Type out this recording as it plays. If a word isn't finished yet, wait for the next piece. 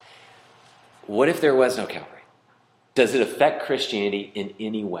What if there was no Calvary? Does it affect Christianity in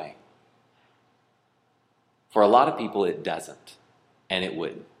any way? For a lot of people, it doesn't, and it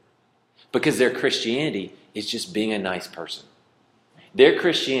wouldn't. Because their Christianity is just being a nice person. Their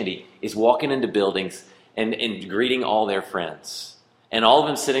Christianity is walking into buildings and greeting all their friends. And all of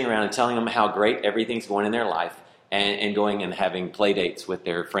them sitting around and telling them how great everything's going in their life and going and having play dates with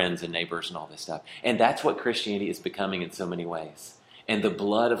their friends and neighbors and all this stuff. And that's what Christianity is becoming in so many ways. And the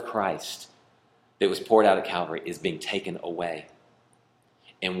blood of Christ that was poured out at Calvary is being taken away.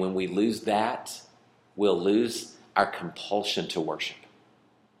 And when we lose that, we'll lose our compulsion to worship.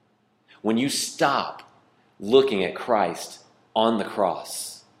 When you stop looking at Christ on the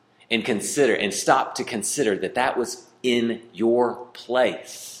cross and stop to consider that that was in your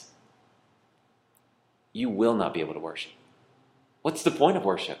place, you will not be able to worship. What's the point of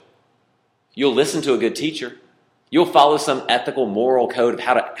worship? You'll listen to a good teacher. You'll follow some ethical, moral code of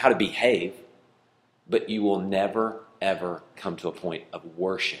how to behave, but you will never, ever come to a point of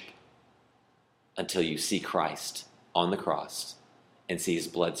worship until you see Christ on the cross and see his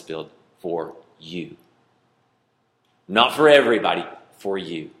blood spilled for you. Not for everybody, for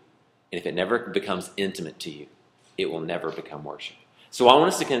you. And if it never becomes intimate to you, it will never become worship. So I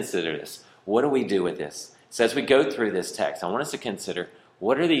want us to consider this. What do we do with this? So as we go through this text, I want us to consider,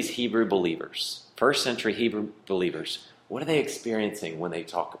 what are these Hebrew believers, first century Hebrew believers, what are they experiencing when they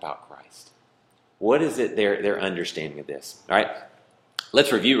talk about Christ? What is it their understanding of this? All right,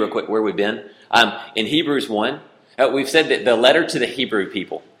 let's review real quick where we've been. In Hebrews 1, we've said that the letter to the Hebrew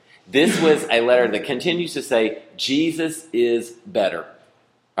people, this was a letter that continues to say, Jesus is better.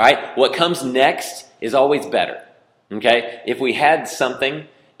 All right, what comes next is always better. Okay, if we had something,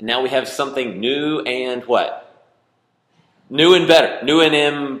 now we have something new and what? New and better, new and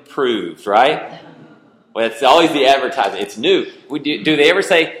improved, right? Well, it's always the advertisement. It's new. Do they ever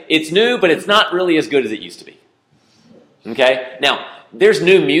say, it's new, but it's not really as good as it used to be? Okay, now, there's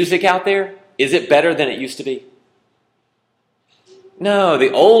new music out there. Is it better than it used to be? No, the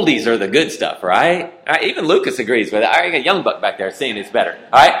oldies are the good stuff, right? Even Lucas agrees with it. I got a young buck back there saying it's better,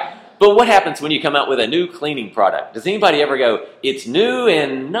 all right? But what happens when you come out with a new cleaning product? Does anybody ever go, it's new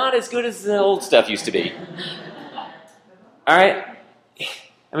and not as good as the old stuff used to be? All right?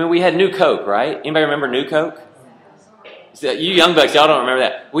 I mean, we had New Coke, right? Anybody remember New Coke? So you young bucks, y'all don't remember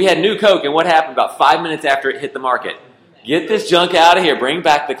that. We had New Coke, and what happened about 5 minutes after it hit the market? Get this junk out of here. Bring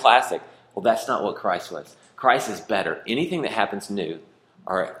back the classic. Well, that's not what Christ was. Christ is better. Anything that happens new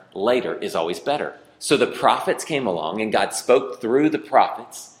or later is always better. So the prophets came along, and God spoke through the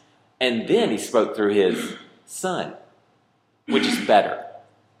prophets, and then he spoke through his son, which is better.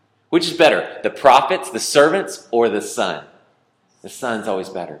 Which is better, the prophets, the servants, or the son? The son's always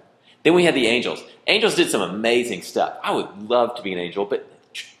better. Then we had the angels. Angels did some amazing stuff. I would love to be an angel, but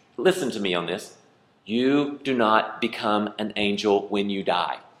listen to me on this. You do not become an angel when you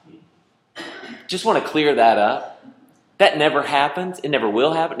die. Just want to clear that up. That never happens. It never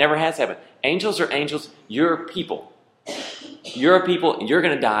will happen. It never has happened. Angels are angels. You're people. You're a people, and you're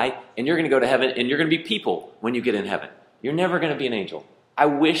going to die, and you're going to go to heaven, and you're going to be people when you get in heaven. You're never going to be an angel. I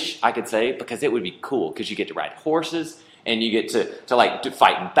wish I could say, because it would be cool, because you get to ride horses, and you get to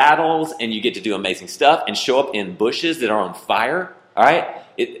fight in battles, and you get to do amazing stuff, and show up in bushes that are on fire. All right?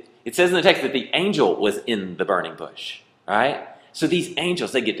 It says in the text that the angel was in the burning bush. All right? So these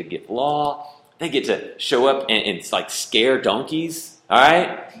angels, they get to give law. They get to show up and scare donkeys. All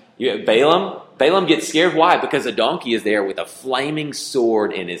right? Balaam gets scared. Why? Because a donkey is there with a flaming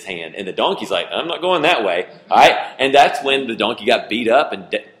sword in his hand. And the donkey's like, I'm not going that way. All right? And that's when the donkey got beat up,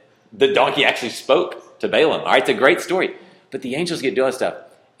 and the donkey actually spoke to Balaam. All right? It's a great story. But the angels get doing stuff.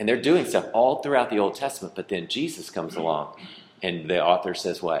 And they're doing stuff all throughout the Old Testament. But then Jesus comes along. And the author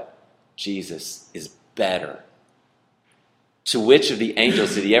says what? Jesus is better. To which of the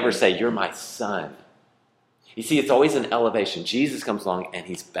angels did he ever say, you're my son? You see, it's always an elevation. Jesus comes along, and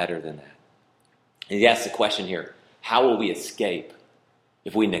he's better than that. And he asks the question here, how will we escape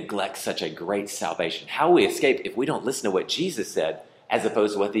if we neglect such a great salvation? How will we escape if we don't listen to what Jesus said as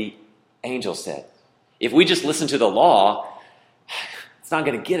opposed to what the angel said? If we just listen to the law, it's not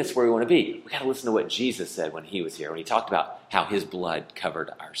going to get us where we want to be. We've got to listen to what Jesus said when he was here, when he talked about how his blood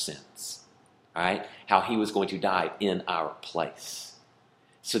covered our sins. All right? How he was going to die in our place.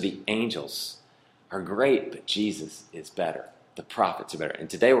 So the angels are great, but Jesus is better. The prophets are better. And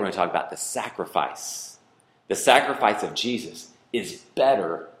today we're going to talk about the sacrifice. The sacrifice of Jesus is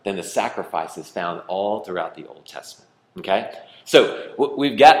better than the sacrifices found all throughout the Old Testament. Okay? So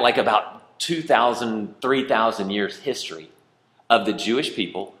we've got about 2,000, 3,000 years history of the Jewish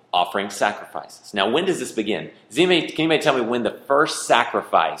people offering sacrifices. Now, when does this begin? Can anybody tell me when the first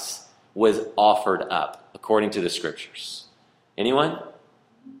sacrifice was offered up according to the scriptures? Anyone?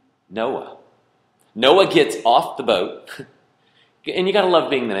 Noah. Noah gets off the boat, and you got to love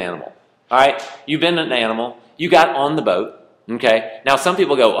being an animal. All right? You've been an animal. You got on the boat. Okay? Now, some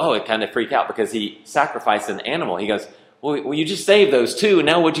people go, oh, it kind of freak out because he sacrificed an animal. He goes, well, you just saved those two, and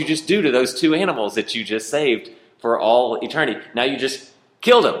now what'd you just do to those two animals that you just saved for all eternity? Now you just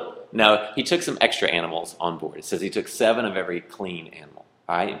killed them. No, he took some extra animals on board. It says he took 7 of every clean animal.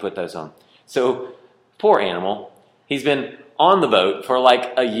 All right? And put those on. So, poor animal. He's been on the boat for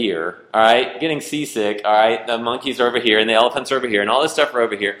like a year, all right, getting seasick, all right, the monkeys are over here and the elephants are over here and all this stuff are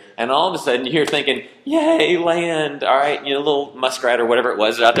over here, and all of a sudden you're thinking, yay, land, all right, little muskrat or whatever it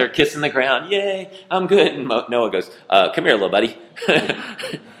was out there kissing the ground, yay, I'm good. And Noah goes, come here, little buddy.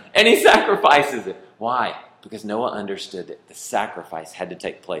 And he sacrifices it. Why? Because Noah understood that the sacrifice had to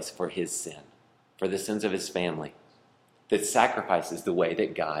take place for his sin, for the sins of his family. That sacrifice is the way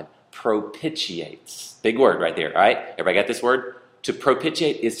that God propitiates. Big word right there, all right? Everybody got this word? To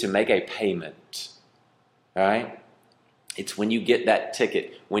propitiate is to make a payment, all right? It's when you get that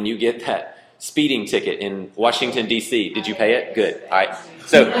ticket, when you get that speeding ticket in Washington, D.C. Did you pay it? Good, all right?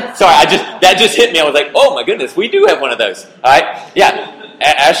 So, sorry, that just hit me. I was like, oh my goodness, we do have one of those, all right? Yeah,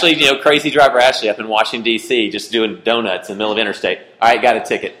 Ashley, crazy driver Ashley up in Washington, D.C., just doing donuts in the middle of interstate. All right, got a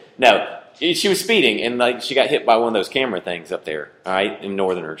ticket. No. She was speeding, and she got hit by one of those camera things up there, all right, in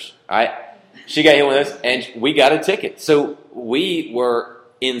Northerners, all right? She got hit with those, and we got a ticket. So we were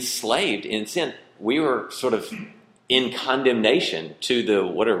enslaved in sin. We were sort of in condemnation to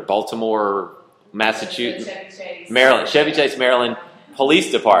the, Baltimore, Massachusetts, Chevy Chase, Maryland Police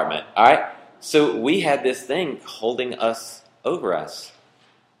Department, all right? So we had this thing holding us over us.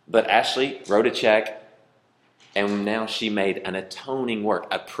 But Ashley wrote a check, and now she made an atoning work,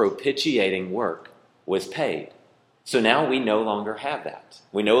 a propitiating work was paid. So now we no longer have that.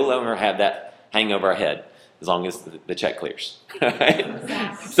 We no longer have that hanging over our head as long as the check clears.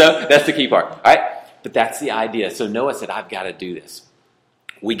 Right? So that's the key part. All right? But that's the idea. So Noah said, I've got to do this.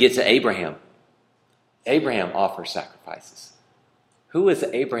 We get to Abraham. Abraham offers sacrifices. Who is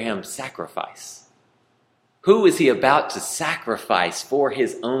Abraham's sacrifice? Who is he about to sacrifice for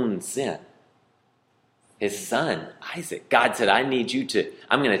his own sin? His son, Isaac. God said, I'm going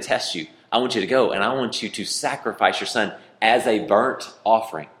to test you. I want you to go, and I want you to sacrifice your son as a burnt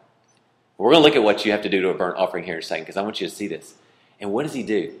offering. We're going to look at what you have to do to a burnt offering here in a second, because I want you to see this. And what does he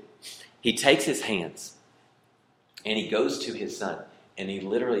do? He takes his hands, and he goes to his son, and he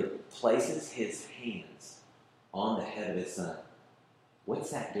literally places his hands on the head of his son.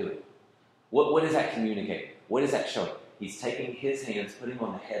 What's that doing? What does that communicate? What is that showing? He's taking his hands, putting them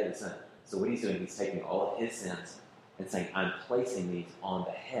on the head of his son. So what he's doing, he's taking all of his sins and saying, I'm placing these on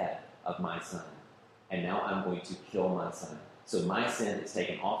the head of my son. And now I'm going to kill my son. So my sin is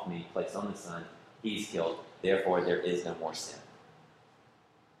taken off me, placed on the son. He's killed. Therefore, there is no more sin.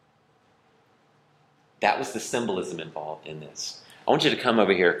 That was the symbolism involved in this. I want you to come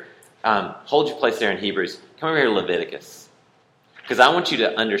over here. Hold your place there in Hebrews. Come over here to Leviticus. Because I want you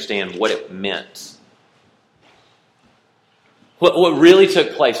to understand what it meant. What really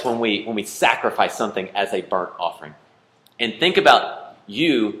took place when we sacrificed something as a burnt offering. And think about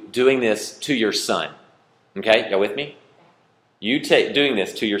you doing this to your son. Okay, y'all with me? You doing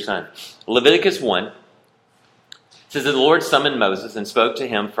this to your son. Leviticus 1 says that the Lord summoned Moses and spoke to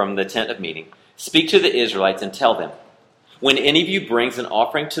him from the tent of meeting. Speak to the Israelites and tell them, when any of you brings an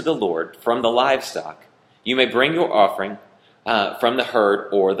offering to the Lord from the livestock, you may bring your offering from the herd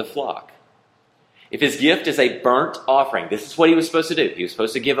or the flock. If his gift is a burnt offering, this is what he was supposed to do. He was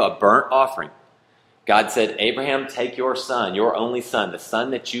supposed to give a burnt offering. God said, Abraham, take your son, your only son, the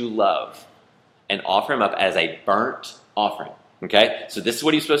son that you love, and offer him up as a burnt offering. Okay? So this is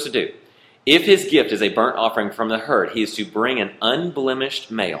what he's supposed to do. If his gift is a burnt offering from the herd, he is to bring an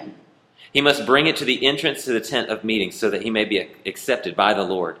unblemished male. He must bring it to the entrance to the tent of meeting so that he may be accepted by the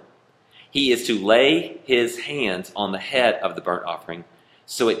Lord. He is to lay his hands on the head of the burnt offering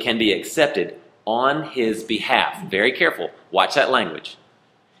so it can be accepted on his behalf. Very careful. Watch that language.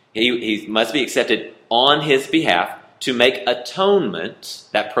 He must be accepted on his behalf to make atonement,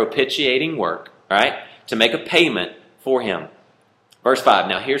 that propitiating work, right? To make a payment for him. Verse 5.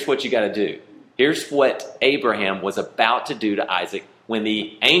 Now here's what you got to do. Here's what Abraham was about to do to Isaac when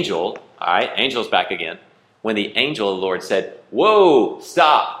the angel, all right, angel's back again, when the angel of the Lord said, whoa,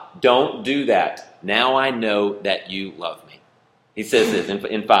 stop, don't do that. Now I know that you love me. He says this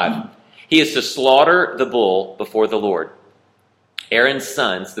in 5. He is to slaughter the bull before the Lord. Aaron's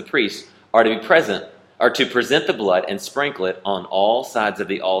sons, the priests, are to present the blood and sprinkle it on all sides of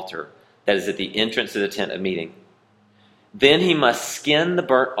the altar that is at the entrance to the tent of meeting. Then he must skin the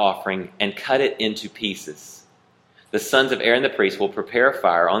burnt offering and cut it into pieces. The sons of Aaron the priest will prepare a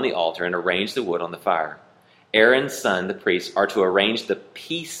fire on the altar and arrange the wood on the fire. Aaron's son, the priest, are to arrange the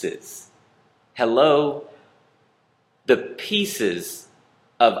pieces. Hello, the pieces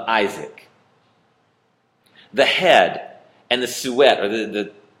of Isaac. The head and the suet, or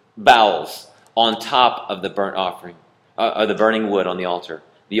the bowels, on top of the burnt offering, or the burning wood on the altar.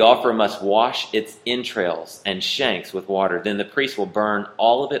 The offerer must wash its entrails and shanks with water. Then the priest will burn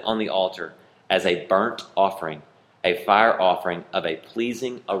all of it on the altar as a burnt offering, a fire offering of a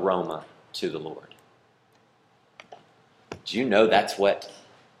pleasing aroma to the Lord. Do you know that's what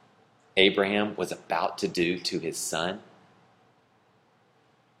Abraham was about to do to his son?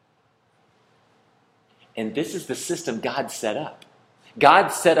 And this is the system God set up. God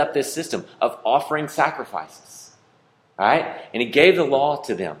set up this system of offering sacrifices. All right? And he gave the law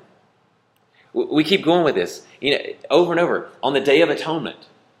to them. We keep going with this. Over and over. On the Day of Atonement,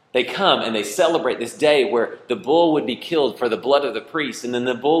 they come and they celebrate this day where the bull would be killed for the blood of the priest, and then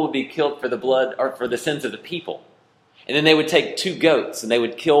the bull would be killed for the blood or for the sins of the people. And then they would take 2 goats and they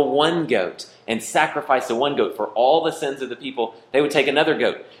would kill 1 goat and sacrifice the 1 goat for all the sins of the people. They would take another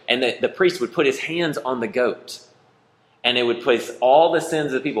goat, and the priest would put his hands on the goat. And it would place all the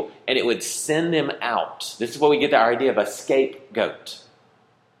sins of the people, and it would send them out. This is where we get our idea of a scapegoat.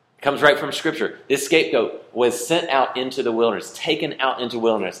 It comes right from Scripture. This scapegoat was sent out into the wilderness, taken out into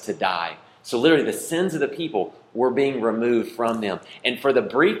wilderness to die. So literally the sins of the people were being removed from them. And for the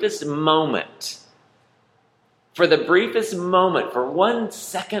briefest moment, for 1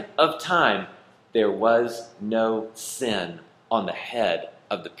 second of time, there was no sin on the head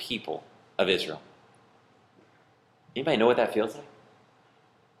of the people of Israel. Anybody know what that feels like?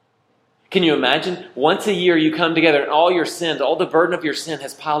 Can you imagine? Once a year you come together and all your sins, all the burden of your sin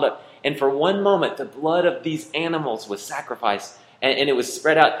has piled up. And for 1 moment, the blood of these animals was sacrificed and it was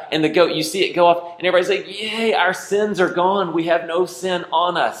spread out. And the goat, you see it go off and everybody's like, yay, our sins are gone. We have no sin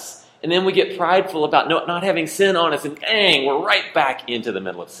on us. And then we get prideful about not having sin on us. And dang, we're right back into the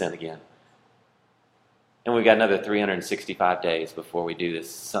middle of sin again. And we've got another 365 days before we do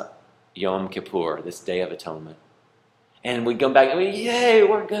this Yom Kippur, this Day of Atonement. And we come back and yay,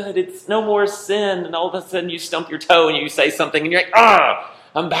 we're good. It's no more sin. And all of a sudden you stump your toe and you say something and you're like,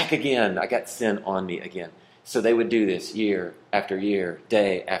 I'm back again. I got sin on me again. So they would do this year after year,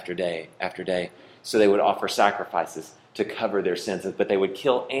 day after day after day. So they would offer sacrifices to cover their sins. But they would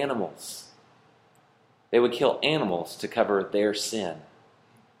kill animals. They would kill animals to cover their sin.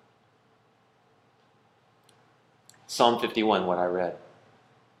 Psalm 51, what I read.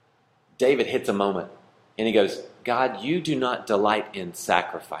 David hits a moment and he goes, God, you do not delight in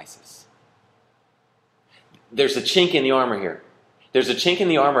sacrifices. There's a chink in the armor here. There's a chink in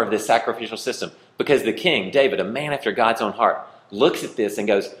the armor of this sacrificial system because the king, David, a man after God's own heart, looks at this and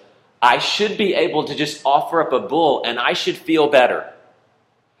goes, I should be able to just offer up a bull and I should feel better.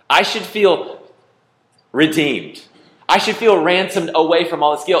 I should feel redeemed. I should feel ransomed away from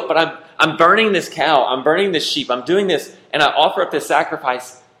all this guilt. But I'm burning this cow. I'm burning this sheep. I'm doing this and I offer up this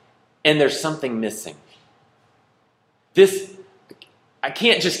sacrifice and there's something missing. I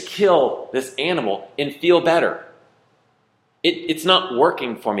can't just kill this animal and feel better. It's not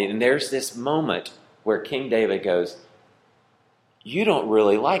working for me. And there's this moment where King David goes, you don't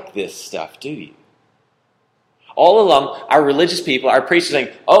really like this stuff, do you? All along, our religious people, our priests are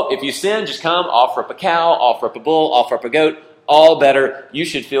saying, if you sin, just come, offer up a cow, offer up a bull, offer up a goat, all better. You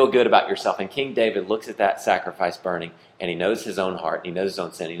should feel good about yourself. And King David looks at that sacrifice burning, and he knows his own heart, he knows his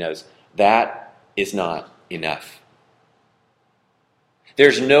own sin, he knows that is not enough.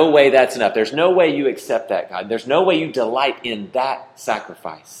 There's no way that's enough. There's no way you accept that, God. There's no way you delight in that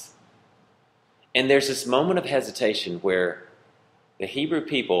sacrifice. And there's this moment of hesitation where the Hebrew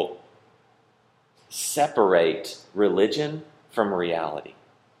people separate religion from reality.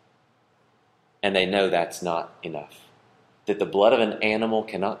 And they know that's not enough. That the blood of an animal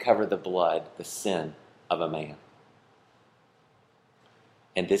cannot cover the sin of a man.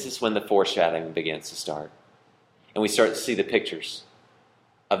 And this is when the foreshadowing begins to start. And we start to see the pictures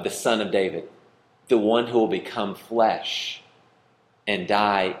of the Son of David, the one who will become flesh and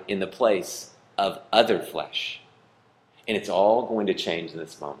die in the place of other flesh. And it's all going to change in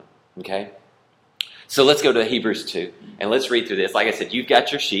this moment, okay? So let's go to Hebrews 2, and let's read through this. Like I said, you've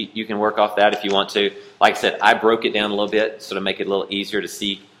got your sheet. You can work off that if you want to. Like I said, I broke it down a little bit so to make it a little easier to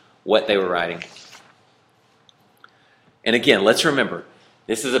see what they were writing. And again, let's remember,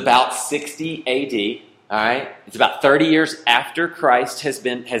 this is about 60 A.D., all right? It's about 30 years after Christ has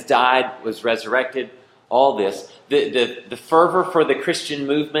died, was resurrected, all this. The fervor for the Christian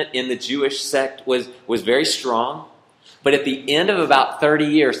movement in the Jewish sect was very strong. But at the end of about 30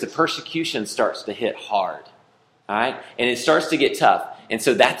 years, the persecution starts to hit hard. All right? And it starts to get tough. And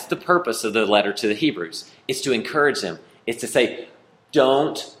so that's the purpose of the letter to the Hebrews. It's to encourage them. It's to say,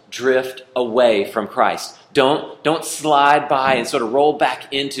 don't drift away from Christ. Don't slide by and sort of roll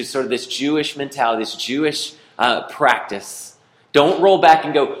back into sort of this Jewish mentality, this Jewish practice. Don't roll back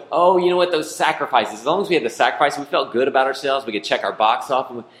and go, oh, you know what, those sacrifices. As long as we had the sacrifice, we felt good about ourselves. We could check our box off.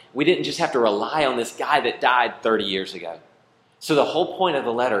 And we didn't just have to rely on this guy that died 30 years ago. So the whole point of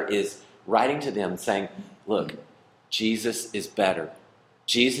the letter is writing to them saying, look, Jesus is better.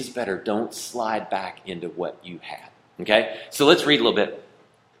 Jesus is better. Don't slide back into what you had. Okay? So let's read a little bit.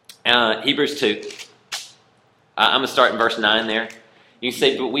 Hebrews 2. I'm going to start in verse 9 there. You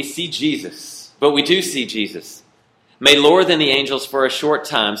say, but we see Jesus. But we do see Jesus. Made lower than the angels for a short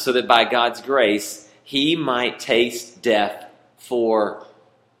time, so that by God's grace he might taste death for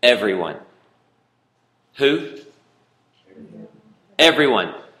everyone. Who?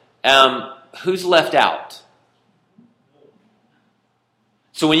 Everyone. Who's left out?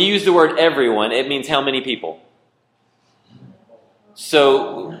 So when you use the word everyone, it means how many people?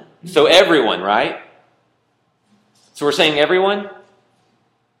 So everyone, right? So we're saying everyone?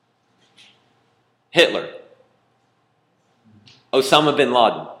 Hitler. Osama bin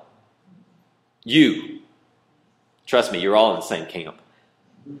Laden. You. Trust me, you're all in the same camp.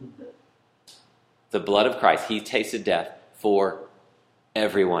 The blood of Christ, he tasted death for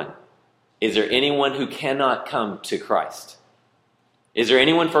everyone. Is there anyone who cannot come to Christ? Is there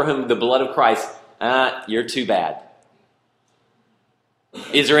anyone for whom the blood of Christ, you're too bad?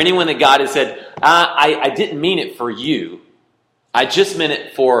 Is there anyone that God has said, I didn't mean it for you. I just meant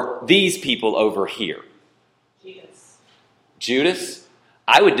it for these people over here? Judas?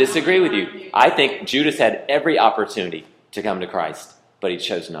 I would disagree with you. I think Judas had every opportunity to come to Christ, but he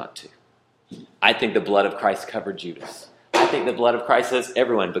chose not to. I think the blood of Christ covered Judas. I think the blood of Christ says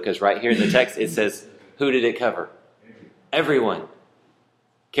everyone, because right here in the text it says, who did it cover? Everyone.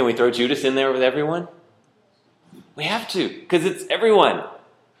 Can we throw Judas in there with everyone? We have to, because it's everyone.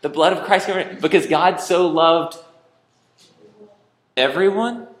 The blood of Christ covered it. Because God so loved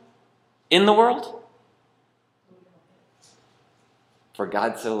everyone in the world. For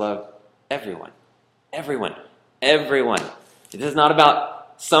God so loved everyone. Everyone. Everyone. It is not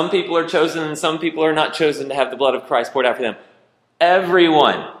about some people are chosen and some people are not chosen to have the blood of Christ poured out for them.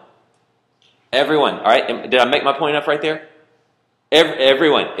 Everyone. Everyone. All right? Did I make my point enough right there?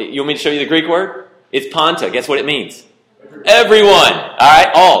 Everyone. You want me to show you the Greek word? It's panta. Guess what it means? Everyone. All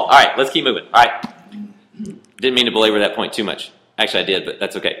right? All. All right. Let's keep moving. All right. Didn't mean to belabor that point too much. Actually, I did, but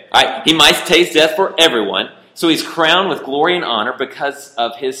that's okay. All right. He might taste death for everyone. So he's crowned with glory and honor because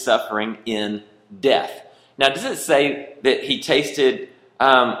of his suffering in death. Now, does it say that he tasted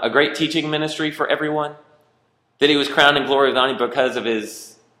a great teaching ministry for everyone? That he was crowned in glory and honor because of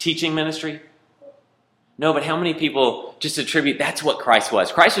his teaching ministry? No, but how many people just attribute that's what Christ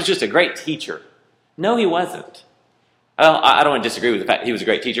was? Christ was just a great teacher. No, he wasn't. I don't want to disagree with the fact he was a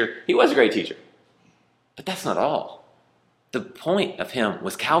great teacher. He was a great teacher. But that's not all. The point of him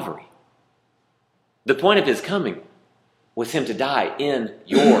was Calvary. The point of his coming was him to die in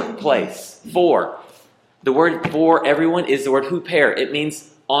your place. For. The word for everyone is the word huper. It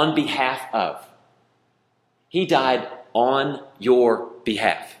means on behalf of. He died on your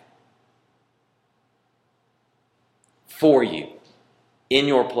behalf. For you. In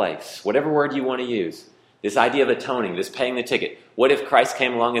your place. Whatever word you want to use. This idea of atoning, this paying the ticket. What if Christ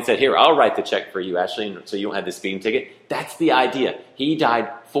came along and said, here, I'll write the check for you, Ashley, so you don't have this speeding ticket? That's the idea. He died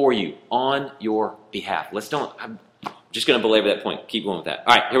for you, on your behalf. I'm just going to belabor that point. Keep going with that.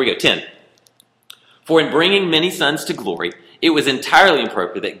 All right, here we go. 10. For in bringing many sons to glory, it was entirely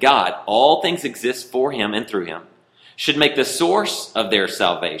appropriate that God, all things exist for him and through him, should make the source of their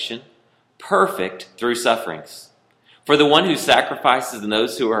salvation perfect through sufferings. For the one who sacrifices and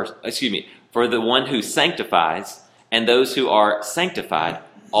those who are, for the one who sanctifies and those who are sanctified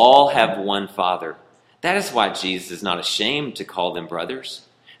all have one Father. That is why Jesus is not ashamed to call them brothers,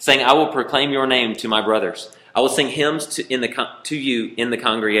 saying, I will proclaim your name to my brothers. I will sing hymns to you in the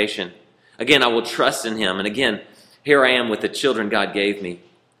congregation. Again, I will trust in him. And again, here I am with the children God gave me.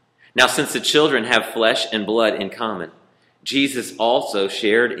 Now, since the children have flesh and blood in common, Jesus also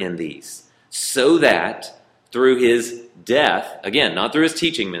shared in these, so that through his death, again, not through his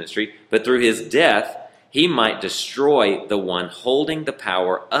teaching ministry, but through his death, he might destroy the one holding the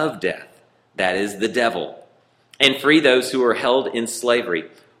power of death, that is, the devil, and free those who are held in slavery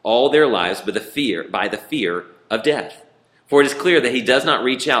all their lives by the fear of death. For it is clear that he does not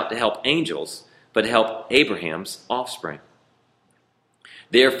reach out to help angels, but to help Abraham's offspring.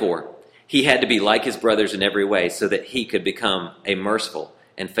 Therefore, He had to be like his brothers in every way so that he could become a merciful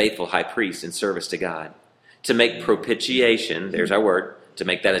and faithful high priest in service to God, to make propitiation, there's our word, to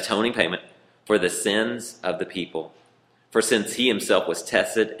make that atoning payment for the sins of the people. For since he himself was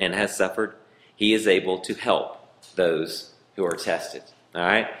tested and has suffered, he is able to help those who are tested. All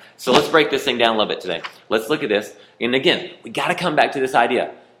right? So let's break this thing down a little bit today. Let's look at this. And again, we got to come back to this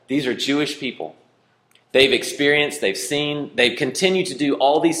idea. These are Jewish people. They've experienced, they've seen, they've continued to do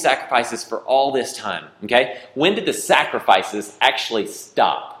all these sacrifices for all this time. Okay? When did the sacrifices actually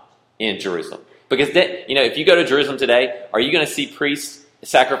stop in Jerusalem? Because if you go to Jerusalem today, are you going to see priests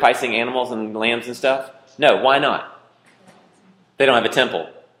sacrificing animals and lambs and stuff? No, why not? They don't have a temple.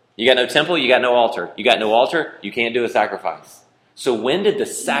 You got no temple, you got no altar. You got no altar, you can't do a sacrifice. So when did the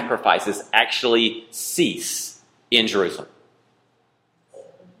sacrifices actually cease in Jerusalem?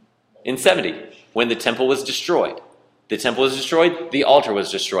 In 70, when the temple was destroyed. The temple was destroyed, the altar was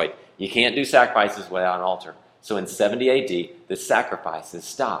destroyed. You can't do sacrifices without an altar. So in 70 AD, the sacrifices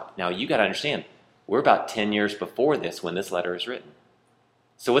stopped. Now you got to understand, we're about 10 years before this when this letter is written.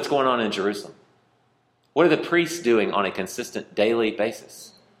 So what's going on in Jerusalem? What are the priests doing on a consistent daily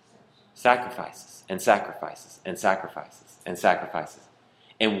basis? Sacrifices and sacrifices and sacrifices and sacrifices.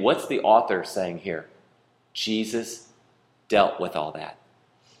 And what's the author saying here? Jesus dealt with all that.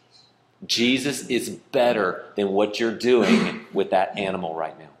 Jesus is better than what you're doing with that animal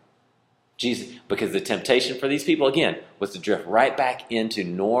right now. Jesus, because the temptation for these people, again, was to drift right back into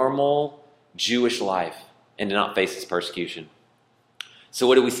normal Jewish life and to not face this persecution. So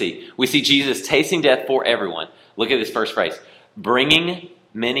what do we see? We see Jesus tasting death for everyone. Look at this first phrase. Bringing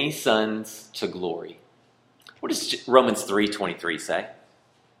many sons to glory. What does Romans 3:23 say?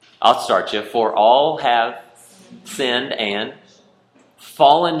 I'll start you. For all have sinned and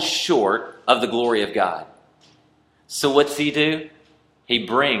fallen short of the glory of God. So what's he do? He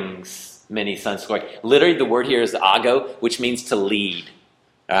brings many sons to glory. Literally, the word here is ago, which means to lead.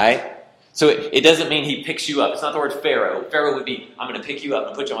 All right? So it doesn't mean he picks you up. It's not the word Pharaoh. Pharaoh would be, I'm going to pick you up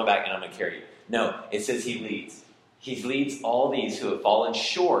and put you on my back and I'm going to carry you. No, it says he leads. He leads all these who have fallen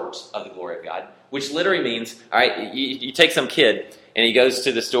short of the glory of God, which literally means, all right, you take some kid and he goes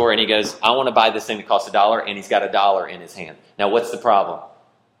to the store and he goes, I want to buy this thing that costs $1, and he's got $1 in his hand. Now, what's the problem?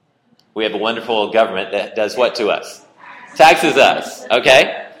 We have a wonderful government that does what to us? Taxes us,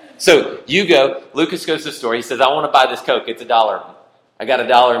 okay? So you go, Lucas goes to the store, he says, I want to buy this Coke, it's $1. I got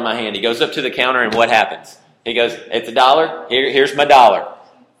 $1 in my hand. He goes up to the counter and what happens? He goes, it's $1, here's my $1.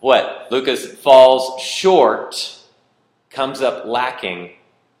 What? Lucas falls short, comes up lacking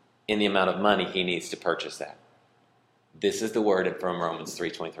in the amount of money he needs to purchase that. This is the word from Romans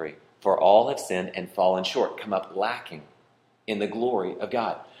 3:23. For all have sinned and fallen short, come up lacking in the glory of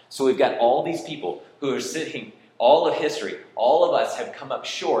God. So we've got all these people who are sitting, all of history, all of us have come up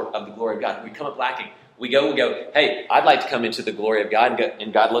short of the glory of God. We come up lacking. We go, hey, I'd like to come into the glory of God.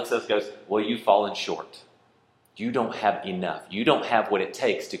 And God looks at us and goes, well, you've fallen short. You don't have enough. You don't have what it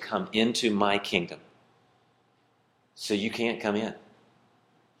takes to come into my kingdom. So you can't come in.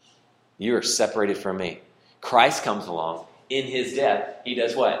 You are separated from me. Christ comes along. In his death, he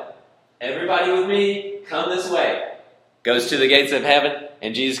does what? Everybody with me, come this way. Goes to the gates of heaven,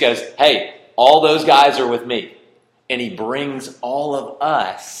 and Jesus goes, hey, all those guys are with me. And he brings all of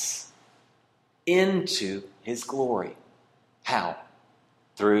us into his glory. How?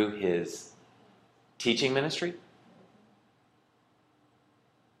 Through his teaching ministry?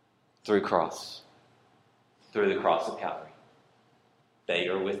 Through cross. Through the cross of Calvary. They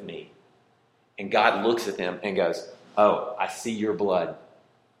are with me. And God looks at them and goes, oh, I see your blood.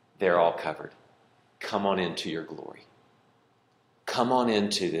 They're all covered. Come on into your glory. Come on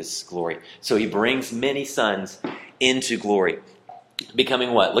into this glory. So he brings many sons into glory.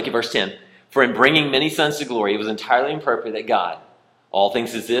 Becoming what? Look at verse 10. For in bringing many sons to glory, it was entirely appropriate that God, all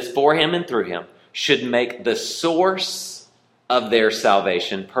things exist for him and through him, should make the source of their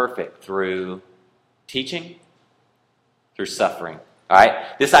salvation perfect through teaching, through suffering. All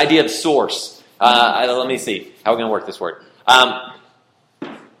right? This idea of source. Let me see. How are we going to work this word?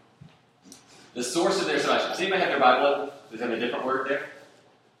 The source of their salvation. Does anybody have their Bible? Does it have a different word there?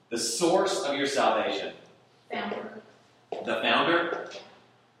 The source of your salvation. Founder. The founder.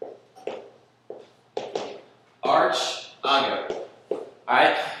 Arch Ago.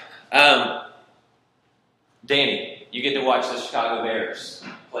 Alright? Danny, you get to watch the Chicago Bears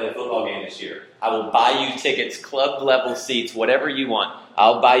play a football game this year. I will buy you tickets, club level seats, whatever you want.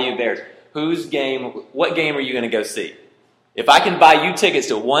 I'll buy you Bears. What game are you going to go see? If I can buy you tickets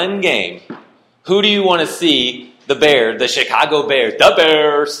to one game, who do you want to see the Chicago Bears, the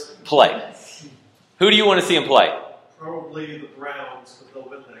Bears, play? Who do you want to see them play? Probably the Browns, because they'll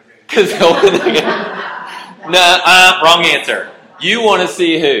win that game. Because wrong answer. You want to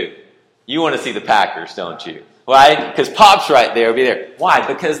see who? You want to see the Packers, don't you? Why? Because Pop's right there. Will be there. Why?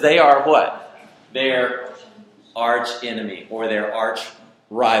 Because they are what? Their arch enemy or their arch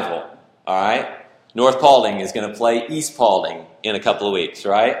rival. All right? North Paulding is going to play East Paulding in a couple of weeks,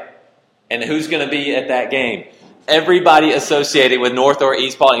 right? And who's going to be at that game? Everybody associated with North or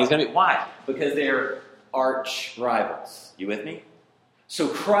East Paulding is going to be. Why? Because they're arch rivals. You with me? So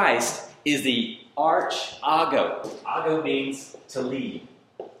Christ is the arch ago. Ago means to lead,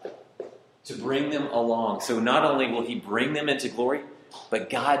 to bring them along. So not only will he bring them into glory, but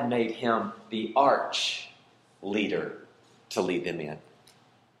God made him the arch leader to lead them in.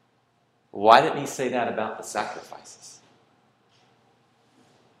 Why didn't he say that about the sacrifices?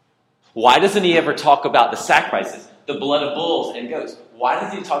 Why doesn't he ever talk about the sacrifices, the blood of bulls and goats? Why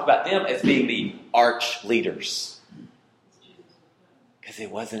does he talk about them as being the arch leaders? Because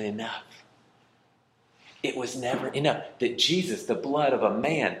it wasn't enough. It was never enough. That Jesus, the blood of a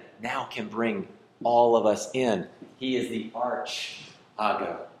man, now can bring all of us in. He is the arch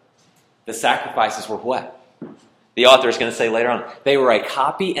ago. The sacrifices were what? The author is going to say later on, they were a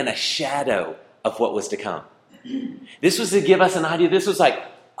copy and a shadow of what was to come. This was to give us an idea. This was like,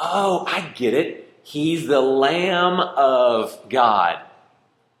 oh, I get it. He's the Lamb of God.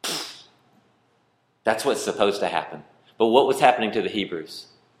 That's what's supposed to happen. But what was happening to the Hebrews?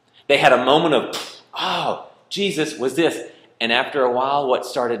 They had a moment of, oh, Jesus was this. And after a while, what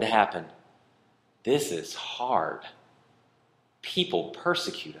started to happen? This is hard. People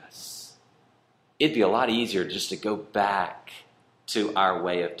persecute us. It'd be a lot easier just to go back to our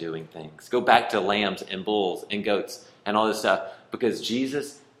way of doing things. Go back to lambs and bulls and goats and all this stuff. Because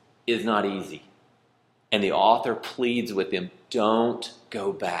Jesus is not easy. And the author pleads with them, don't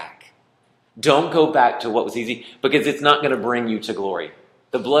go back. Don't go back to what was easy, because it's not going to bring you to glory.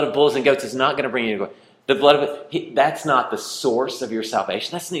 The blood of bulls and goats is not going to bring you to glory. The blood of that's not the source of your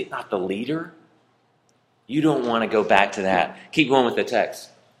salvation. That's not the leader. You don't want to go back to that. Keep going with the text.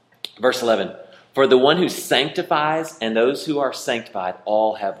 Verse 11. For the one who sanctifies and those who are sanctified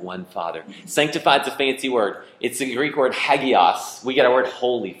all have one Father. Sanctified is a fancy word. It's the Greek word hagios. We get our word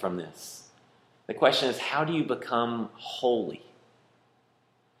holy from this. The question is, how do you become holy?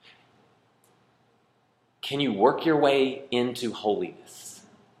 Can you work your way into holiness?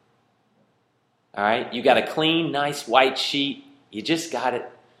 All right? You got a clean, nice white sheet. You just got it.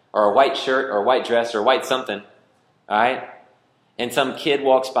 Or a white shirt or a white dress or a white something. All right? And some kid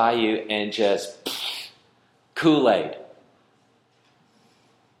walks by you and just Kool-Aid.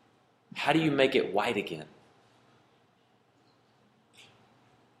 How do you make it white again?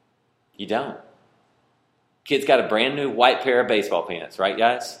 You don't. Kid's got a brand new white pair of baseball pants, right,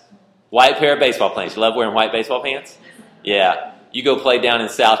 guys? White pair of baseball pants. You love wearing white baseball pants? Yeah. You go play down in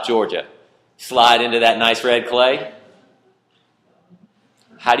South Georgia. Slide into that nice red clay.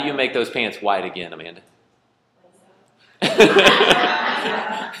 How do you make those pants white again, Amanda?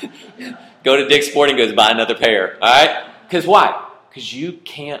 Go to Dick's Sporting Goods, buy another pair. All right? Because why? Because you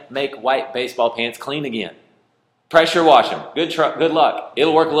can't make white baseball pants clean again. Pressure wash them. Good luck.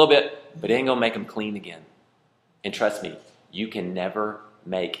 It'll work a little bit, but it ain't going to make them clean again. And trust me, you can never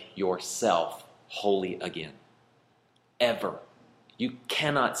make yourself holy again. Ever. You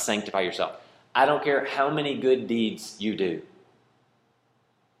cannot sanctify yourself. I don't care how many good deeds you do.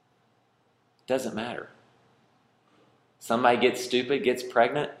 Doesn't matter. Somebody gets stupid, gets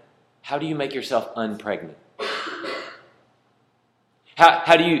pregnant. How do you make yourself unpregnant?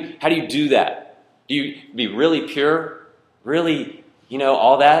 How do you do that? Do you be really pure? Really,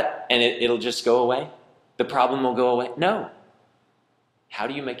 all that, and it'll just go away? The problem will go away? No. How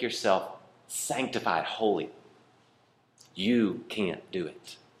do you make yourself sanctified, holy? You can't do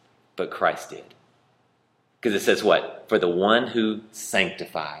it, but Christ did. Because it says what? For the one who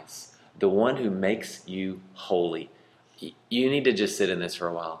sanctifies, the one who makes you holy. You need to just sit in this for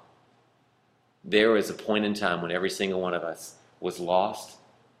a while. There was a point in time when every single one of us was lost,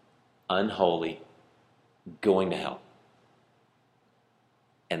 unholy, going to hell.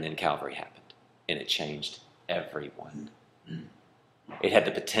 And then Calvary happened, and it changed everyone. It had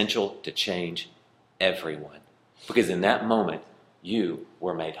the potential to change everyone. Because in that moment, you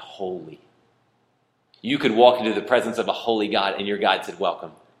were made holy. You could walk into the presence of a holy God, and your God said,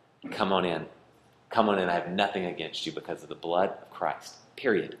 welcome. Come on in. Come on in. I have nothing against you because of the blood of Christ.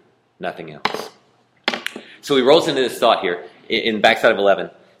 Period. Nothing else. So he rolls into this thought here in the backside of 11.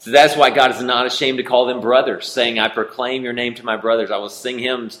 So that's why God is not ashamed to call them brothers, saying, I proclaim your name to my brothers. I will sing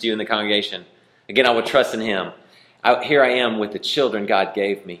hymns to you in the congregation. Again, I will trust in him. Here I am with the children God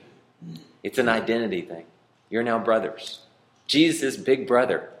gave me. It's an identity thing. You're now brothers. Jesus is big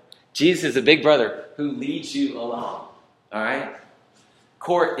brother. Jesus is a big brother who leads you along. All right?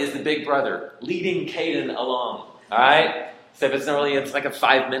 Court is the big brother leading Caden along. All right? So if it's like a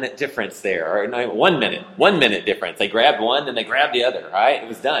 5-minute difference there, or no, 1 minute difference. They grabbed one, then they grabbed the other. All right? It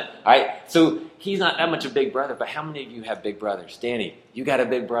was done. All right? So he's not that much a big brother, but how many of you have big brothers? Danny, you got a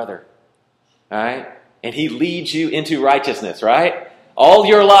big brother. All right? And he leads you into righteousness, right? All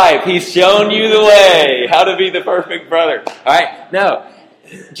your life, he's shown you the way, how to be the perfect brother. All right? No.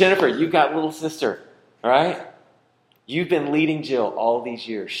 Jennifer, you've got a little sister, all right? You've been leading Jill all these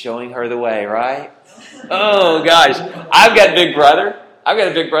years, showing her the way, right? Oh, gosh. I've got a big brother.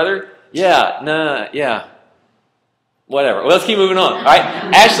 Yeah. Whatever. Well, let's keep moving on, all right?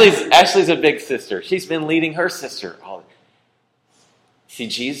 Ashley's a big sister. She's been leading her sister. See,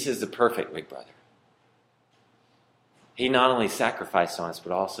 Jesus is the perfect big brother. He not only sacrificed on us,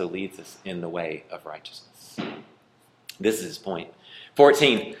 but also leads us in the way of righteousness. This is his point.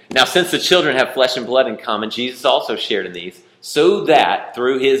 14. Now, since the children have flesh and blood in common, Jesus also shared in these, so that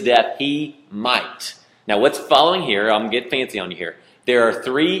through his death he might. Now, what's following here, I'm going to get fancy on you here. There are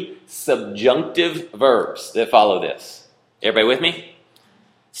 3 subjunctive verbs that follow this. Everybody with me?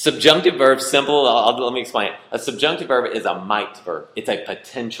 Subjunctive verb, simple. Let me explain it. A subjunctive verb is a might verb. It's a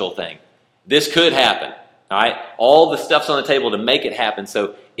potential thing. This could happen. All right? All the stuff's on the table to make it happen,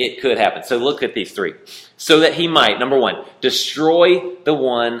 so it could happen. So look at these 3. So that he might, number 1, destroy the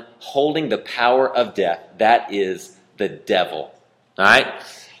one holding the power of death. That is the devil. All right?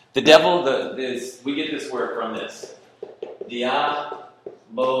 The devil, we get this word from this. Diabolos.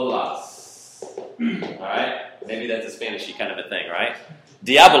 All right? Maybe that's a Spanish-y kind of a thing, right?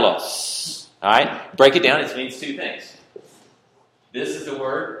 Diabolos. All right? Break it down. It means 2 things. This is the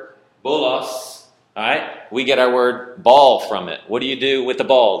word bolos. All right? We get our word ball from it. What do you do with the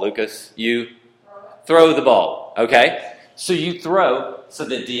ball, Lucas? You throw the ball. Okay? So you throw. So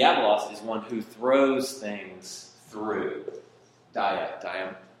the diabolos is one who throws things through.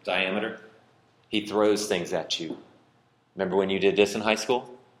 Diameter. He throws things at you. Remember when you did this in high school?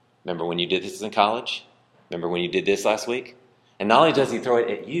 Remember when you did this in college? Remember when you did this last week? And not only does he throw it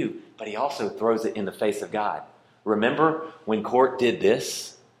at you, but he also throws it in the face of God. Remember when Court did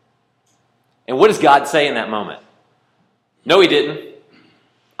this? And what does God say in that moment? No, he didn't.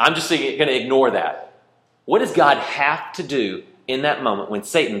 I'm just going to ignore that. What does God have to do in that moment when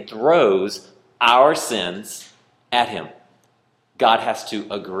Satan throws our sins at him? God has to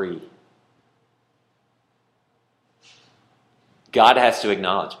agree. God has to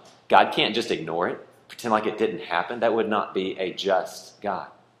acknowledge. God can't just ignore it, pretend like it didn't happen. That would not be a just God.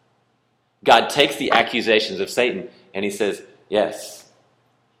 God takes the accusations of Satan and he says, yes,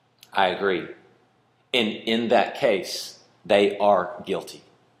 I agree. And in that case, they are guilty.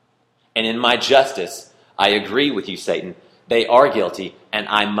 And in my justice, I agree with you, Satan. They are guilty, and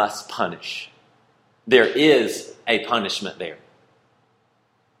I must punish. There is a punishment there.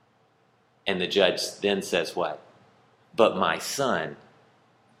 And the judge then says what? But my son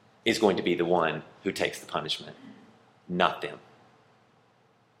is going to be the one who takes the punishment, not them.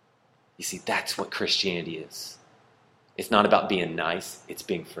 You see, that's what Christianity is. It's not about being nice, it's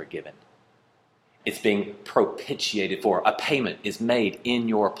being forgiven. It's being propitiated for. A payment is made in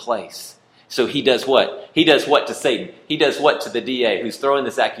your place. So he does what? He does what to Satan? He does what to the DA who's throwing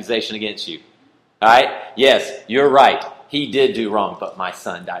this accusation against you? All right? Yes, you're right. He did do wrong, but my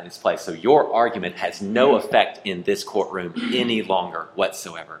son died in his place. So your argument has no effect in this courtroom any longer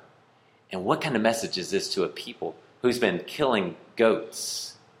whatsoever. And what kind of message is this to a people who's been killing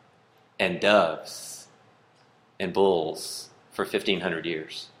goats and doves and bulls for 1,500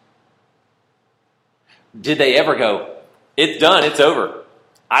 years? Did they ever go, it's done, it's over.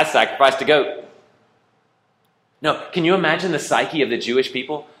 I sacrificed a goat. No, can you imagine the psyche of the Jewish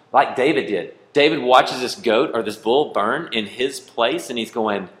people? Like David did. David watches this goat or this bull burn in his place, and he's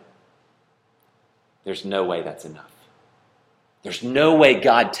going, there's no way that's enough. There's no way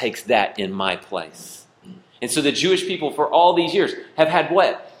God takes that in my place. And so the Jewish people for all these years have had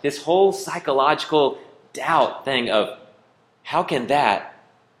what? This whole psychological doubt thing of, how can that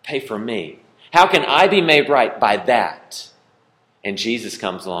pay for me? How can I be made right by that? And Jesus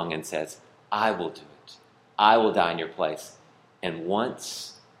comes along and says, I will do it. I will die in your place. And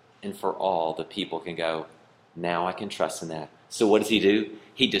once and for all, the people can go, now I can trust in that. So what does he do?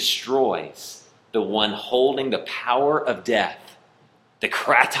 He destroys the one holding the power of death, the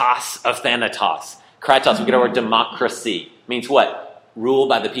kratos of Thanatos. Kratos, we get our word democracy. Means what? Rule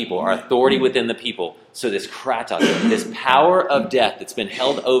by the people, or authority within the people. So this kratos, this power of death that's been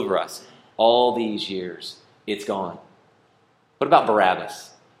held over us all these years, it's gone. What about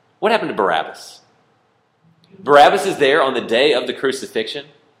Barabbas? What happened to Barabbas? Barabbas is there on the day of the crucifixion,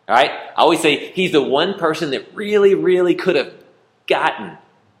 all All right? I always say he's the one person that really, really could have gotten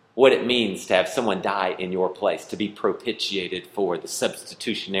what it means to have someone die in your place, to be propitiated for the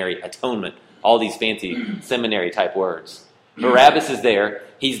substitutionary atonement, all these fancy seminary type words. Barabbas is there.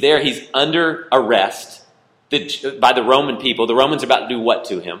 He's there. He's under arrest by the Roman people. The Romans are about to do what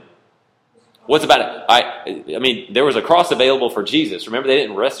to him? What's about it? I mean, there was a cross available for Jesus. Remember, they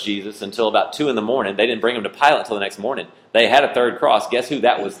didn't arrest Jesus until about 2 a.m. They didn't bring him to Pilate until the next morning. They had a third cross. Guess who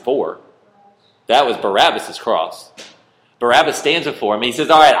that was for? That was Barabbas' cross. Barabbas stands before him. He says,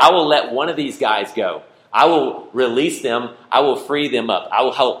 all right, I will let one of these guys go. I will release them. I will free them up. I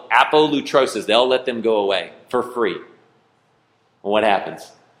will help apolutrosis. They'll let them go away for free. And what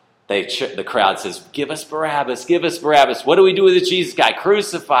happens? The crowd says, give us Barabbas, give us Barabbas. What do we do with this Jesus guy?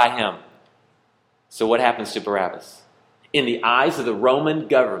 Crucify him. So what happens to Barabbas? In the eyes of the Roman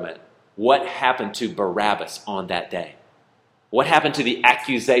government, what happened to Barabbas on that day? What happened to the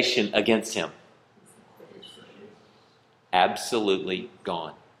accusation against him? Absolutely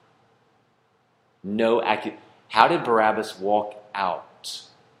gone. How did Barabbas walk out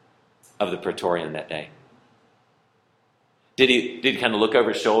of the Praetorium that day? Did he kind of look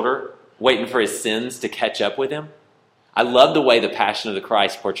over his shoulder, waiting for his sins to catch up with him? I love the way the Passion of the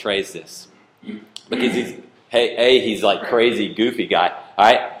Christ portrays this. Because he's like crazy, goofy guy, all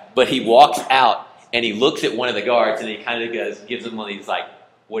right? But he walks out and he looks at one of the guards and he kind of gives him one of these like,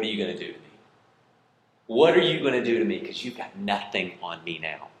 what are you going to do to me? What are you going to do to me? Because you've got nothing on me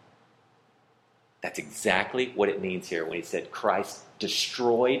now. That's exactly what it means here when he said Christ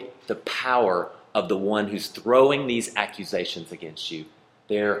destroyed the power of the one who's throwing these accusations against you.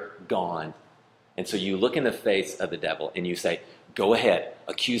 They're gone. And so you look in the face of the devil and you say, go ahead,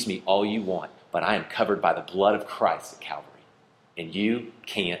 accuse me all you want, but I am covered by the blood of Christ at Calvary. And you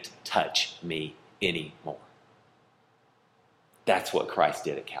can't touch me anymore. That's what Christ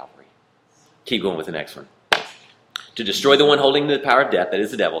did at Calvary. Keep going with the next one. To destroy the one holding the power of death, that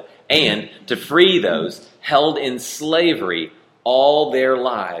is the devil, and to free those held in slavery all their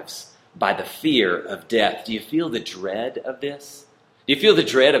lives by the fear of death. Do you feel the dread of this? Do you feel the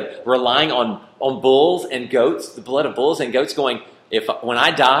dread of relying on bulls and goats, the blood of bulls and goats, going, when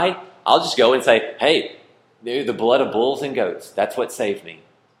I die, I'll just go and say, hey, the blood of bulls and goats, that's what saved me.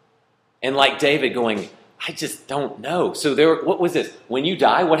 And like David going, I just don't know. So what was this? When you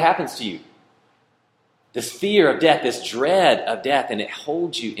die, what happens to you? This fear of death, this dread of death, and it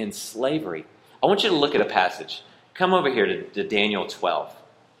holds you in slavery. I want you to look at a passage. Come over here to Daniel 12.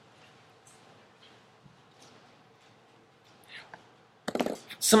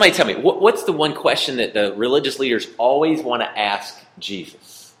 Somebody tell me, what's the one question that the religious leaders always want to ask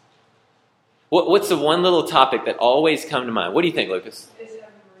Jesus? What's the one little topic that always comes to mind? What do you think, Lucas?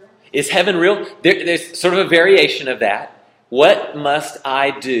 Is heaven real? There's sort of a variation of that. What must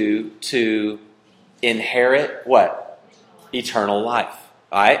I do to inherit what? Eternal life.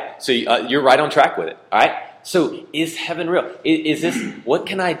 All right? So you're right on track with it. All right? So is heaven real? Is this, what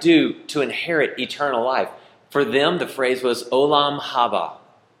can I do to inherit eternal life? For them, the phrase was olam haba.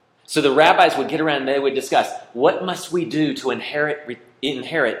 So the rabbis would get around and they would discuss, what must we do to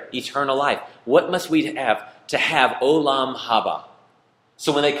inherit eternal life? What must we have to have olam haba?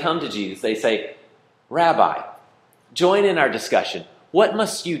 So when they come to Jesus, they say, Rabbi, join in our discussion. What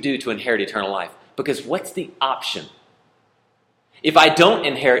must you do to inherit eternal life? Because what's the option? If I don't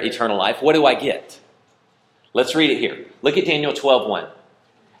inherit eternal life, what do I get? Let's read it here. Look at Daniel 12:1.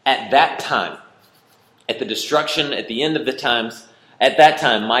 At that time, at the destruction, at the end of the times, at that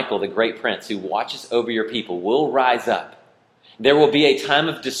time, Michael, the great prince who watches over your people, will rise up. There will be a time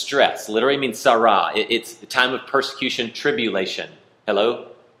of distress. Literally means sarah. It's a time of persecution, tribulation. Hello?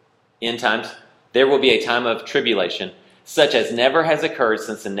 End times. There will be a time of tribulation, such as never has occurred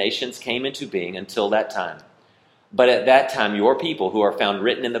since the nations came into being until that time. But at that time, your people who are found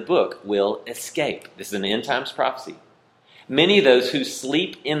written in the book will escape. This is an end times prophecy. Many of those who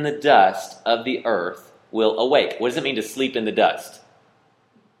sleep in the dust of the earth will awake. What does it mean to sleep in the dust?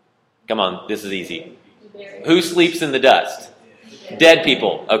 Come on, this is easy. Who sleeps in the dust? Dead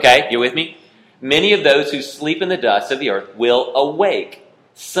people, okay? You with me? Many of those who sleep in the dust of the earth will awake,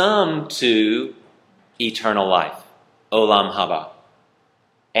 some to eternal life, olam haba,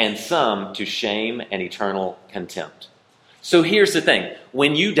 and some to shame and eternal contempt. So here's the thing.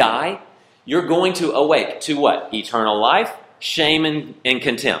 When you die, you're going to awake to what? Eternal life, shame, and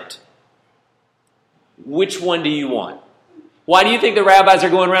contempt. Which one do you want? Why do you think the rabbis are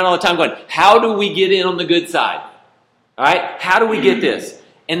going around all the time going, how do we get in on the good side? All right? How do we get this?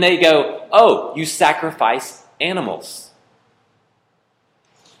 And they go, oh, you sacrifice animals.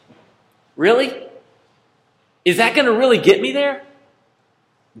 Really? Is that going to really get me there?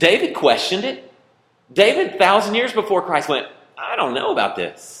 David questioned it. David, 1,000 years before Christ, went, I don't know about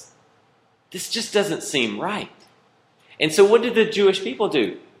this. This just doesn't seem right. And so what did the Jewish people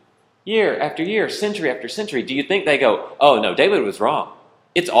do? Year after year, century after century. Do you think they go, oh no, David was wrong.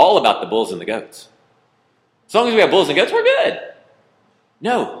 It's all about the bulls and the goats. As long as we have bulls and goats, we're good.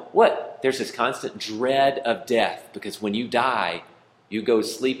 No, what? There's this constant dread of death, because when you die, you go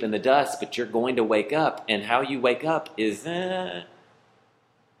sleep in the dust, but you're going to wake up. And how you wake up is,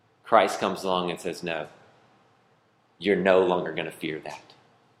 Christ comes along and says, no, you're no longer going to fear that.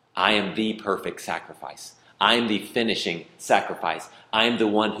 I am the perfect sacrifice. I am the finishing sacrifice. I am the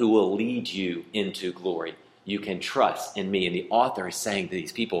one who will lead you into glory. You can trust in me. And the author is saying to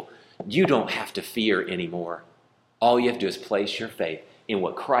these people, you don't have to fear anymore. All you have to do is place your faith in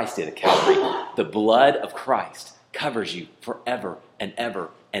what Christ did at Calvary. The blood of Christ covers you forever and ever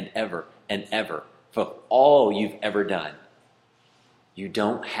and ever and ever for all you've ever done. You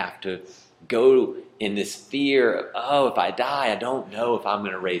don't have to go in this fear of, oh, if I die, I don't know if I'm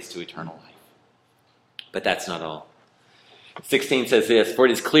going to raise to eternal life. But that's not all. 16 says this, for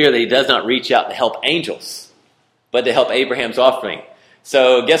it is clear that he does not reach out to help angels, but to help Abraham's offspring.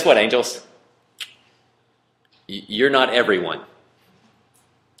 So guess what, angels? You're not everyone.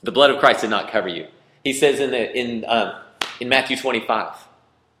 The blood of Christ did not cover you. He says in Matthew 25,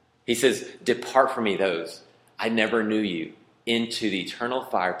 he says, depart from me, those I never knew you, into the eternal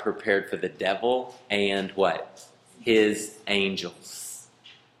fire prepared for the devil and what? His angels.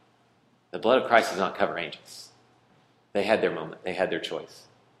 The blood of Christ does not cover angels. They had their moment. They had their choice.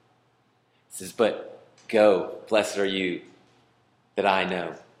 He says, but go, blessed are you that I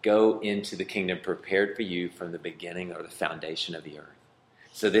know. Go into the kingdom prepared for you from the beginning or the foundation of the earth.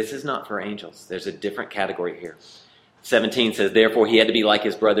 So this is not for angels. There's a different category here. 17 says, therefore he had to be like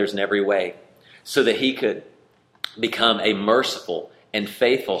his brothers in every way, so that he could become a merciful and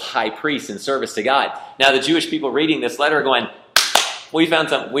faithful high priest in service to God. Now the Jewish people reading this letter are going, we found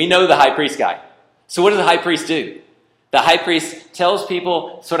something. We know the high priest guy. So what does the high priest do? The high priest tells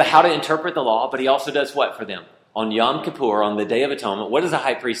people sort of how to interpret the law, but he also does what for them? On Yom Kippur, on the Day of Atonement, what does a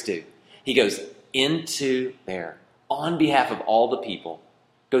high priest do? He goes into there on behalf of all the people,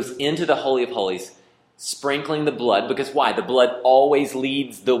 goes into the Holy of Holies, sprinkling the blood, because why? The blood always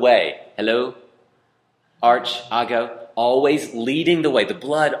leads the way. Hello? Ago, always leading the way. The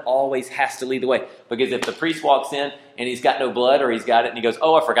blood always has to lead the way. Because if the priest walks in and he's got no blood, or he's got it and he goes,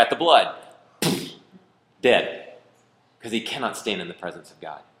 oh, I forgot the blood. Dead. Because he cannot stand in the presence of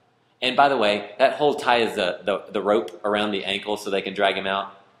God. And by the way, that whole tie is the rope around the ankle so they can drag him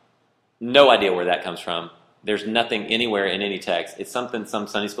out. No idea where that comes from. There's nothing anywhere in any text. It's something some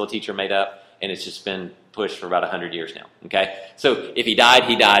Sunday school teacher made up, and it's just been pushed for about 100 years now. Okay? So if he died,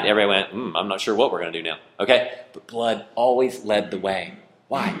 he died. Everybody went, I'm not sure what we're going to do now. Okay? But blood always led the way.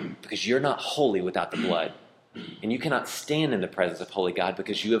 Why? Because you're not holy without the blood. And you cannot stand in the presence of holy God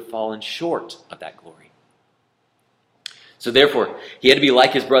because you have fallen short of that glory. So therefore, he had to be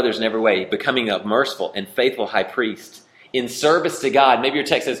like his brothers in every way, becoming a merciful and faithful high priest in service to God. Maybe your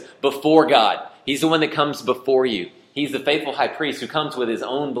text says, before God. He's the one that comes before you. He's the faithful high priest who comes with his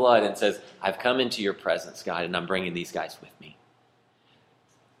own blood and says, I've come into your presence, God, and I'm bringing these guys with me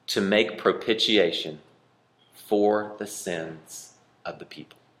to make propitiation for the sins of the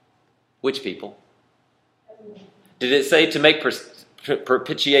people. Which people? Did it say to make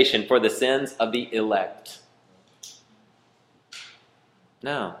propitiation for the sins of the elect?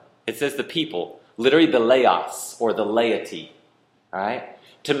 No. It says the people, literally the laos, or the laity. All right?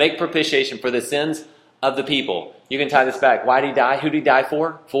 To make propitiation for the sins of the people. You can tie this back. Why did he die? Who did he die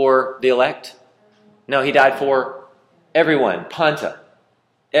for? For the elect? No, he died for everyone. Panta.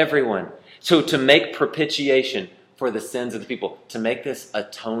 Everyone. So to make propitiation for the sins of the people. To make this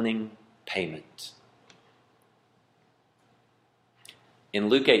atoning payment. In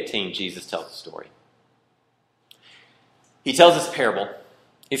Luke 18, Jesus tells a story. He tells this parable.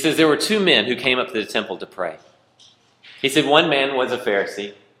 He says there were two men who came up to the temple to pray. He said one man was a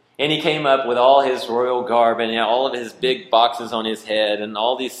Pharisee, and he came up with all his royal garb and all of his big boxes on his head and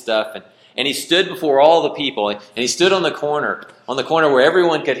all these stuff. And he stood before all the people, and he stood on the corner where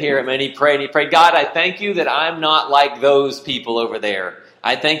everyone could hear him, and he prayed, God, I thank you that I'm not like those people over there.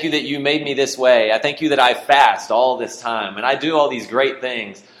 I thank you that you made me this way. I thank you that I fast all this time, and I do all these great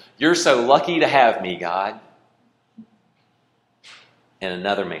things. You're so lucky to have me, God. And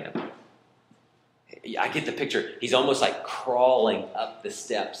another man, I get the picture. He's almost like crawling up the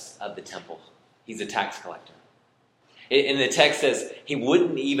steps of the temple. He's a tax collector. And the text says he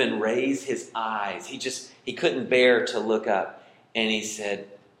wouldn't even raise his eyes. He couldn't bear to look up. And he said,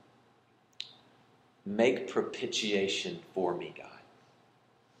 make propitiation for me, God.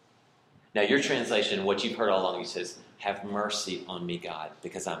 Now, your translation, what you've heard all along, he says, have mercy on me, God,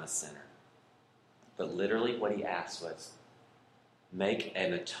 because I'm a sinner. But literally what he asked was, make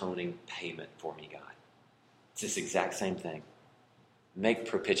an atoning payment for me, God. It's this exact same thing. Make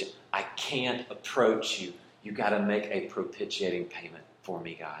propitiation. I can't approach you. You got to make a propitiating payment for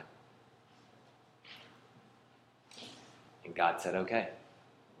me, God. And God said, okay.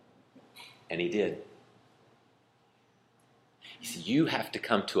 And he did. You see, you have to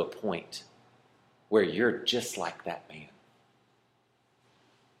come to a point where you're just like that man.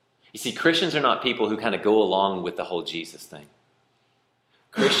 You see, Christians are not people who kind of go along with the whole Jesus thing.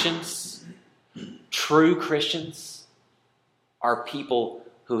 Christians, true Christians, are people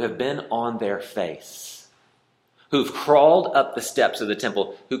who have been on their face, who've crawled up the steps of the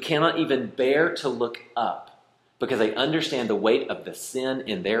temple, who cannot even bear to look up because they understand the weight of the sin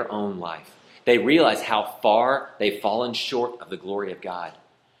in their own life. They realize how far they've fallen short of the glory of God.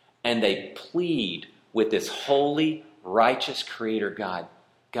 And they plead with this holy, righteous Creator God,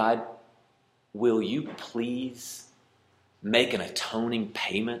 God, will you please make an atoning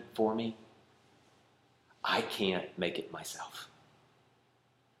payment for me? I can't make it myself.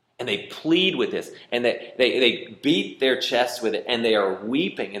 And they plead with this, and they beat their chests with it, and they are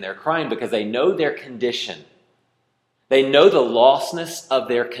weeping and they're crying because they know their condition. They know the lostness of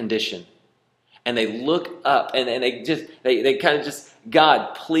their condition. And they look up and they kind of just,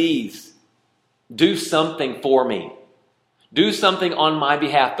 God, please do something for me. Do something on my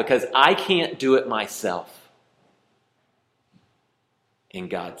behalf because I can't do it myself. And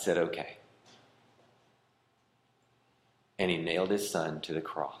God said, okay. And he nailed his son to the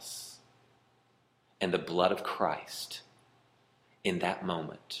cross. And the blood of Christ in that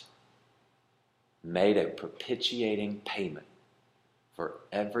moment made a propitiating payment for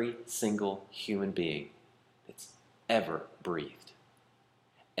every single human being that's ever breathed.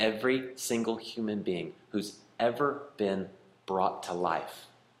 Every single human being who's ever been brought to life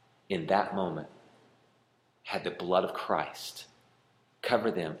in that moment had the blood of Christ cover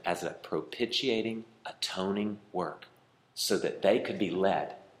them as a propitiating, atoning work so that they could be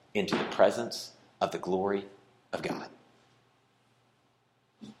led into the presence of the glory of God.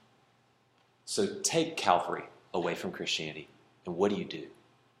 So take Calvary away from Christianity. And what do?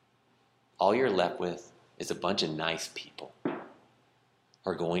 All you're left with is a bunch of nice people who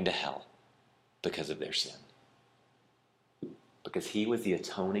are going to hell because of their sin. Because he was the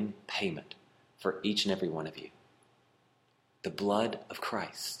atoning payment for each and every one of you. The blood of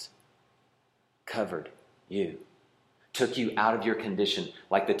Christ covered you, took you out of your condition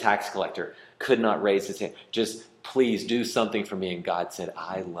like the tax collector could not raise his hand. Just please do something for me. And God said,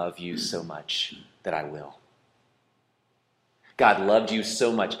 I love you so much that I will. God loved you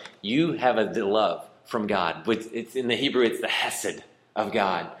so much. You have a love from God. It's in the Hebrew, it's the hesed of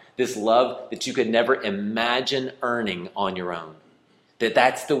God. This love that you could never imagine earning on your own.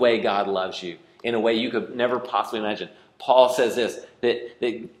 That's the way God loves you, in a way you could never possibly imagine. Paul says this,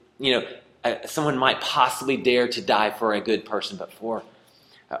 that someone might possibly dare to die for a good person, but for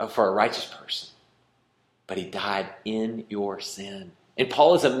a righteous person. But he died in your sin. And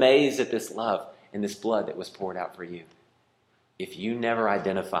Paul is amazed at this love and this blood that was poured out for you. If you never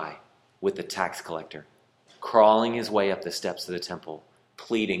identify with the tax collector, crawling his way up the steps of the temple,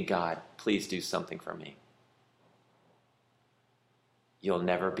 pleading, God, please do something for me, you'll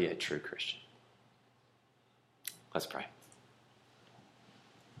never be a true Christian. Let's pray.